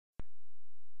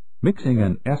Mixing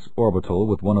an s orbital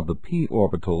with one of the p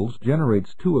orbitals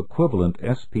generates two equivalent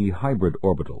sp hybrid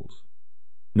orbitals.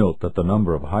 Note that the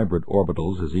number of hybrid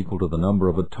orbitals is equal to the number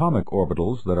of atomic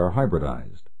orbitals that are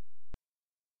hybridized.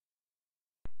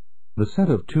 The set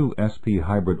of two sp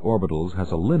hybrid orbitals has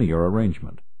a linear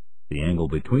arrangement. The angle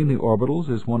between the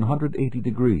orbitals is 180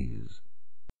 degrees.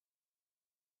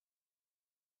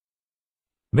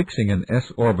 Mixing an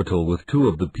s orbital with two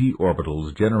of the p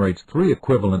orbitals generates three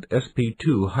equivalent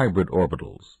sp2 hybrid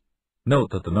orbitals. Note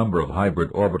that the number of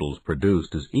hybrid orbitals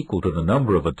produced is equal to the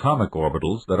number of atomic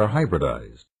orbitals that are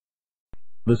hybridized.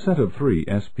 The set of three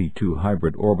sp2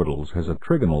 hybrid orbitals has a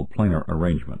trigonal planar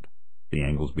arrangement. The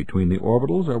angles between the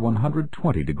orbitals are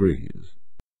 120 degrees.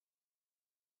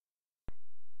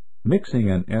 Mixing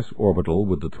an s orbital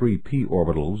with the three p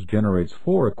orbitals generates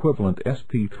four equivalent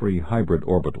sp3 hybrid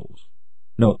orbitals.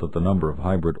 Note that the number of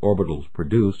hybrid orbitals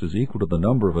produced is equal to the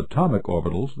number of atomic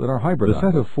orbitals that are hybridized.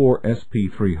 The set of four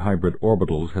sp3 hybrid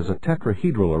orbitals has a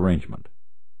tetrahedral arrangement.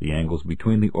 The angles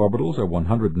between the orbitals are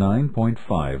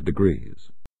 109.5 degrees.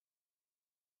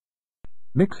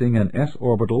 Mixing an s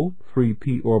orbital, three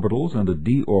p orbitals, and a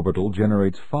d orbital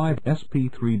generates five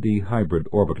sp3d hybrid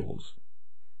orbitals.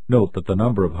 Note that the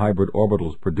number of hybrid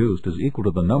orbitals produced is equal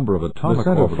to the number of atomic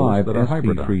orbitals that are hybridized. The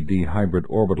set of five sp3d hybrid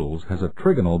orbitals has a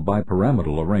trigonal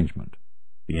bipyramidal arrangement.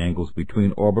 The angles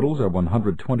between orbitals are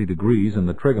 120 degrees in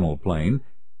the trigonal plane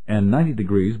and 90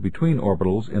 degrees between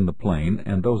orbitals in the plane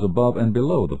and those above and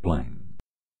below the plane.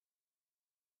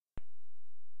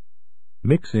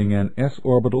 Mixing an s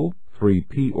orbital, three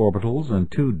p orbitals,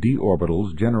 and two d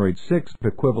orbitals generates six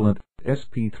equivalent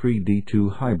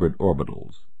sp3d2 hybrid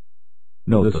orbitals.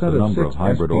 Note that the number of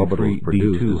hybrid orbitals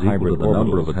produced is equal to the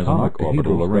number of atomic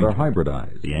orbitals that are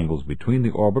hybridized. The angles between the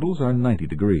orbitals are 90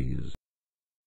 degrees.